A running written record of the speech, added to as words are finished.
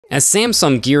As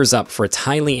Samsung gears up for its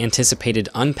highly anticipated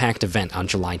Unpacked event on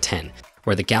July 10,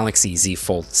 where the Galaxy Z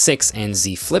Fold 6 and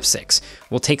Z Flip 6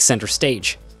 will take center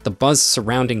stage, the buzz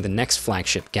surrounding the next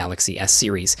flagship Galaxy S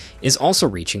series is also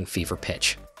reaching fever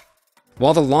pitch.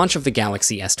 While the launch of the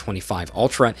Galaxy S25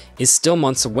 Ultra is still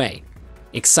months away,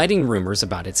 exciting rumors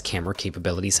about its camera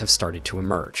capabilities have started to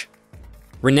emerge.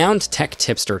 Renowned tech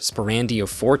tipster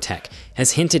Sperandio4Tech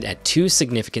has hinted at two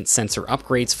significant sensor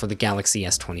upgrades for the Galaxy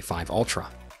S25 Ultra.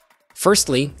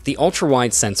 Firstly, the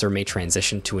ultra-wide sensor may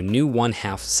transition to a new 1/2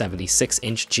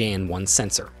 76-inch JN1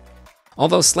 sensor.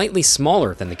 Although slightly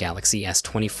smaller than the Galaxy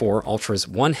S24 Ultra's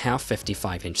 1/2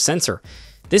 55-inch sensor,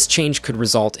 this change could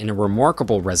result in a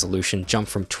remarkable resolution jump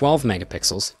from 12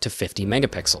 megapixels to 50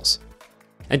 megapixels.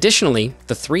 Additionally,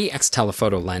 the 3x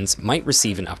telephoto lens might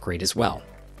receive an upgrade as well.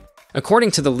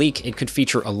 According to the leak, it could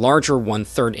feature a larger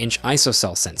 1/3 inch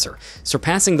isocell sensor,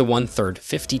 surpassing the 1/3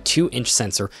 52-inch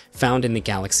sensor found in the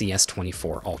Galaxy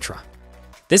S24 Ultra.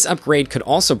 This upgrade could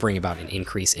also bring about an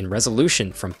increase in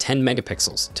resolution from 10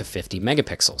 megapixels to 50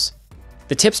 megapixels.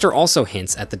 The tipster also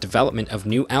hints at the development of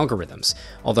new algorithms,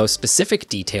 although specific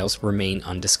details remain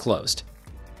undisclosed.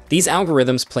 These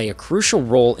algorithms play a crucial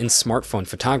role in smartphone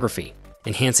photography,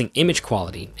 enhancing image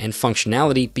quality and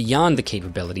functionality beyond the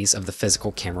capabilities of the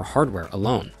physical camera hardware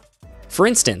alone. For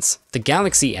instance, the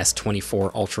Galaxy S24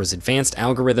 Ultra's advanced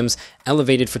algorithms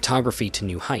elevated photography to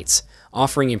new heights,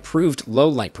 offering improved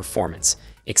low-light performance,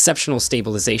 exceptional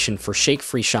stabilization for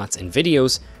shake-free shots and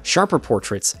videos, sharper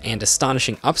portraits, and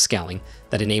astonishing upscaling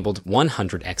that enabled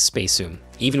 100x space zoom,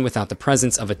 even without the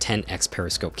presence of a 10x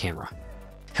periscope camera.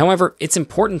 However, it's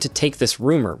important to take this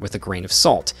rumor with a grain of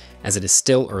salt, as it is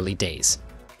still early days.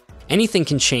 Anything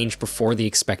can change before the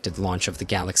expected launch of the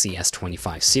Galaxy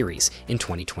S25 series in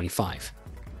 2025.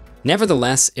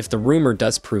 Nevertheless, if the rumor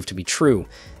does prove to be true,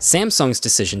 Samsung's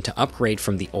decision to upgrade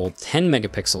from the old 10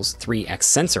 megapixels 3x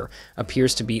sensor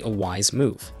appears to be a wise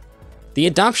move. The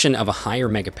adoption of a higher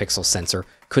megapixel sensor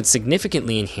could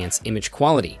significantly enhance image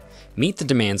quality, meet the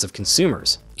demands of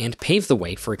consumers, and pave the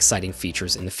way for exciting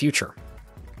features in the future.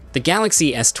 The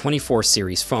Galaxy S24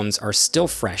 series phones are still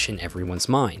fresh in everyone's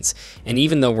minds, and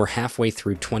even though we're halfway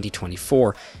through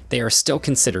 2024, they are still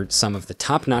considered some of the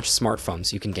top-notch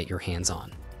smartphones you can get your hands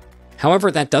on.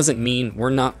 However, that doesn't mean we're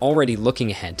not already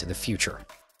looking ahead to the future.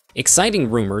 Exciting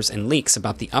rumors and leaks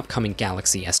about the upcoming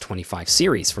Galaxy S25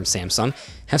 series from Samsung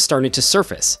have started to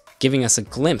surface, giving us a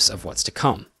glimpse of what's to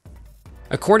come.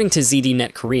 According to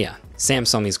ZDNet Korea,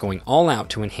 Samsung is going all out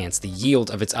to enhance the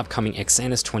yield of its upcoming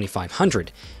Exynos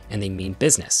 2500, and they mean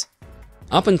business.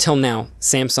 Up until now,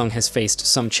 Samsung has faced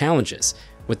some challenges,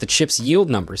 with the chip's yield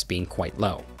numbers being quite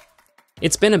low.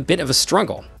 It's been a bit of a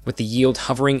struggle, with the yield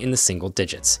hovering in the single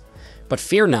digits. But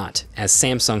fear not, as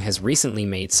Samsung has recently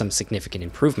made some significant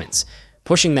improvements,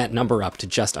 pushing that number up to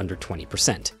just under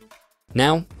 20%.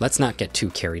 Now, let's not get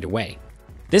too carried away.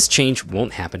 This change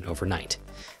won't happen overnight.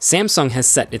 Samsung has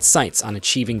set its sights on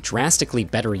achieving drastically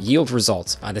better yield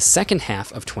results by the second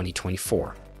half of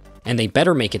 2024, and they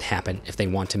better make it happen if they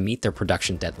want to meet their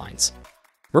production deadlines.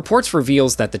 Reports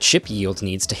reveals that the chip yield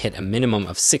needs to hit a minimum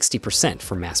of 60%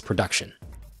 for mass production.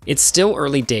 It's still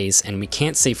early days, and we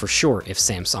can't say for sure if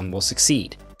Samsung will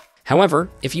succeed. However,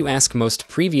 if you ask most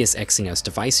previous Exynos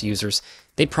device users,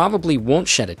 they probably won't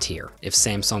shed a tear if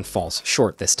Samsung falls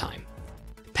short this time.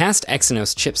 Past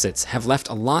Exynos chipsets have left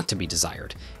a lot to be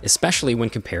desired, especially when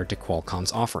compared to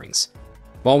Qualcomm's offerings.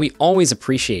 While we always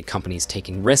appreciate companies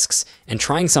taking risks and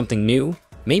trying something new,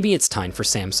 maybe it's time for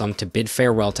Samsung to bid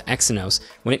farewell to Exynos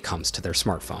when it comes to their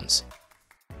smartphones.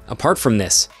 Apart from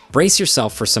this, brace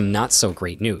yourself for some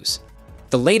not-so-great news.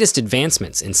 The latest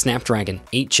advancements in Snapdragon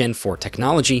 8 Gen 4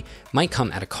 technology might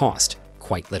come at a cost,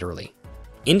 quite literally.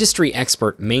 Industry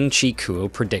expert Ming-Chi Kuo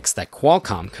predicts that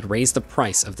Qualcomm could raise the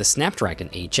price of the Snapdragon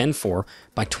 8 Gen 4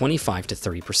 by 25 to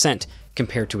 30%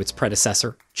 compared to its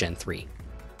predecessor, Gen 3.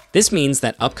 This means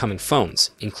that upcoming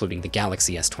phones, including the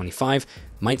Galaxy S25,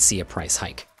 might see a price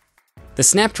hike. The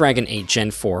Snapdragon 8 Gen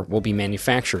 4 will be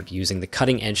manufactured using the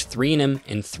cutting-edge 3nm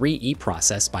and 3E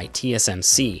process by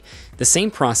TSMC, the same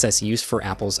process used for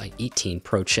Apple's i18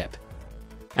 Pro chip.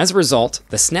 As a result,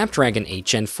 the Snapdragon 8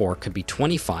 Gen 4 could be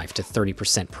 25 to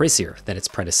 30% pricier than its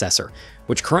predecessor,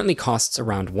 which currently costs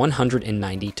around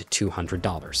 $190 to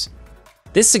 $200.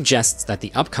 This suggests that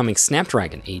the upcoming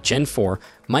Snapdragon 8 Gen 4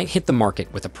 might hit the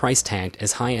market with a price tag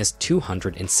as high as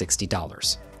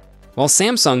 $260. While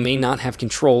Samsung may not have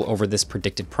control over this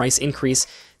predicted price increase,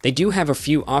 they do have a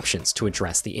few options to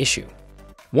address the issue.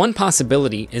 One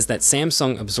possibility is that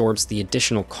Samsung absorbs the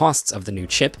additional costs of the new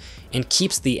chip and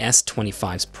keeps the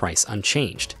S25's price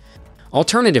unchanged.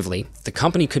 Alternatively, the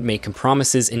company could make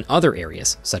compromises in other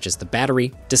areas, such as the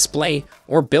battery, display,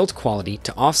 or build quality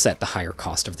to offset the higher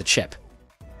cost of the chip.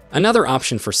 Another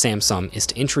option for Samsung is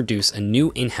to introduce a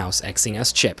new in-house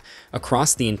Exynos chip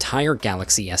across the entire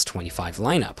Galaxy S25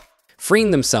 lineup,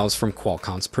 freeing themselves from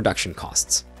Qualcomm's production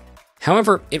costs.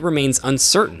 However, it remains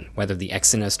uncertain whether the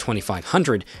Exynos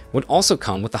 2500 would also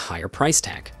come with a higher price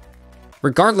tag.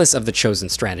 Regardless of the chosen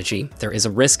strategy, there is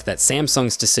a risk that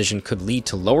Samsung's decision could lead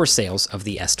to lower sales of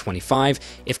the S25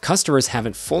 if customers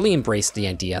haven't fully embraced the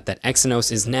idea that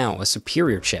Exynos is now a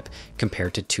superior chip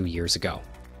compared to 2 years ago.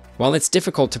 While it's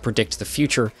difficult to predict the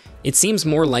future, it seems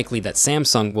more likely that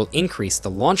Samsung will increase the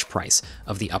launch price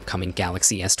of the upcoming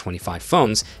Galaxy S25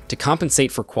 phones to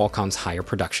compensate for Qualcomm's higher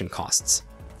production costs.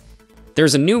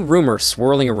 There's a new rumor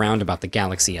swirling around about the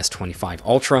Galaxy S25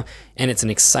 Ultra, and it's an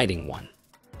exciting one.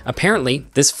 Apparently,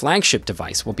 this flagship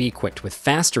device will be equipped with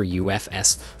faster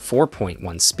UFS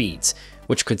 4.1 speeds,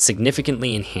 which could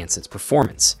significantly enhance its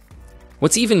performance.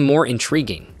 What's even more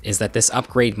intriguing is that this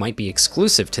upgrade might be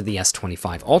exclusive to the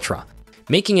S25 Ultra,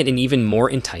 making it an even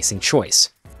more enticing choice.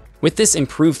 With this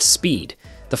improved speed,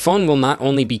 the phone will not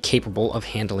only be capable of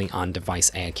handling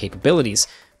on-device AI capabilities,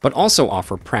 but also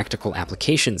offer practical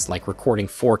applications like recording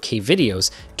 4K videos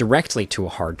directly to a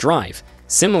hard drive,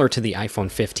 similar to the iPhone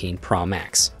 15 Pro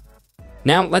Max.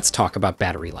 Now let's talk about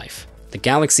battery life. The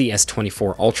Galaxy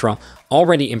S24 Ultra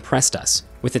already impressed us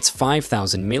with its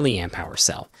 5000 mAh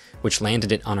cell, which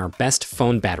landed it on our best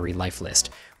phone battery life list,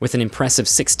 with an impressive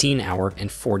 16-hour and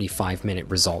 45-minute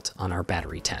result on our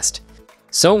battery test.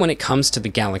 So when it comes to the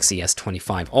Galaxy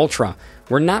S25 Ultra,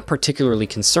 we're not particularly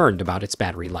concerned about its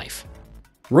battery life.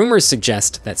 Rumors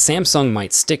suggest that Samsung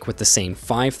might stick with the same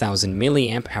 5000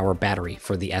 mAh battery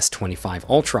for the S25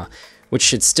 Ultra, which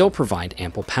should still provide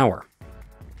ample power.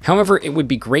 However, it would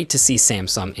be great to see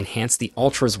Samsung enhance the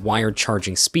Ultra's wired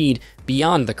charging speed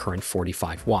beyond the current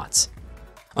 45 watts.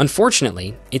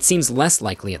 Unfortunately, it seems less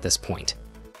likely at this point.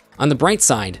 On the bright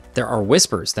side, there are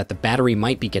whispers that the battery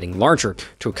might be getting larger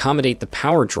to accommodate the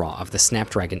power draw of the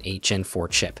Snapdragon 8 Gen 4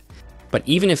 chip. But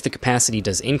even if the capacity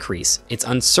does increase, it's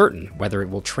uncertain whether it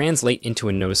will translate into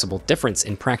a noticeable difference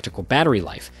in practical battery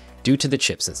life due to the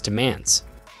chipset's demands.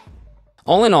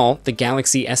 All in all, the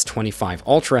Galaxy S25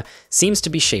 Ultra seems to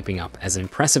be shaping up as an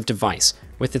impressive device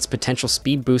with its potential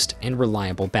speed boost and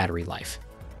reliable battery life.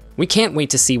 We can't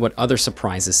wait to see what other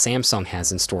surprises Samsung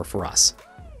has in store for us.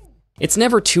 It's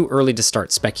never too early to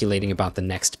start speculating about the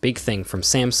next big thing from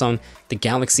Samsung, the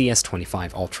Galaxy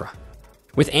S25 Ultra.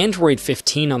 With Android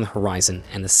 15 on the horizon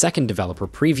and the second developer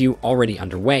preview already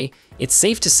underway, it's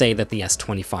safe to say that the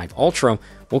S25 Ultra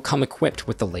will come equipped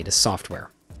with the latest software.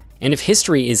 And if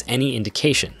history is any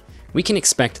indication, we can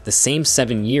expect the same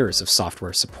 7 years of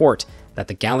software support that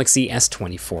the Galaxy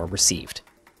S24 received.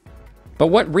 But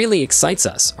what really excites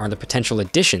us are the potential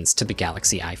additions to the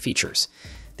Galaxy Eye features.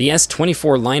 The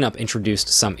S24 lineup introduced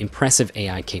some impressive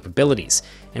AI capabilities,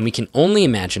 and we can only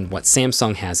imagine what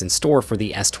Samsung has in store for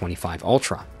the S25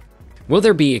 Ultra. Will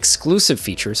there be exclusive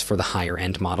features for the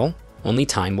higher-end model? Only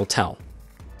time will tell.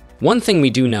 One thing we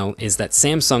do know is that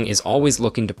Samsung is always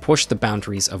looking to push the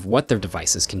boundaries of what their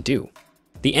devices can do.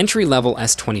 The entry-level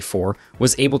S24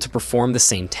 was able to perform the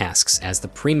same tasks as the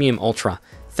premium Ultra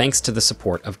thanks to the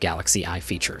support of Galaxy Eye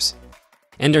features.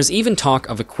 And there's even talk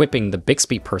of equipping the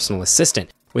Bixby personal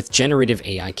assistant with generative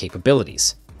AI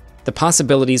capabilities. The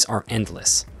possibilities are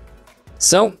endless.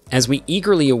 So, as we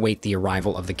eagerly await the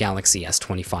arrival of the Galaxy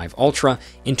S25 Ultra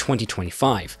in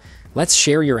 2025, let's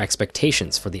share your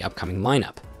expectations for the upcoming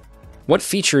lineup. What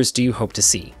features do you hope to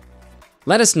see?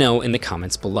 Let us know in the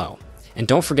comments below, and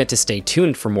don't forget to stay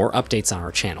tuned for more updates on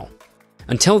our channel.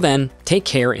 Until then, take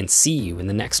care and see you in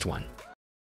the next one.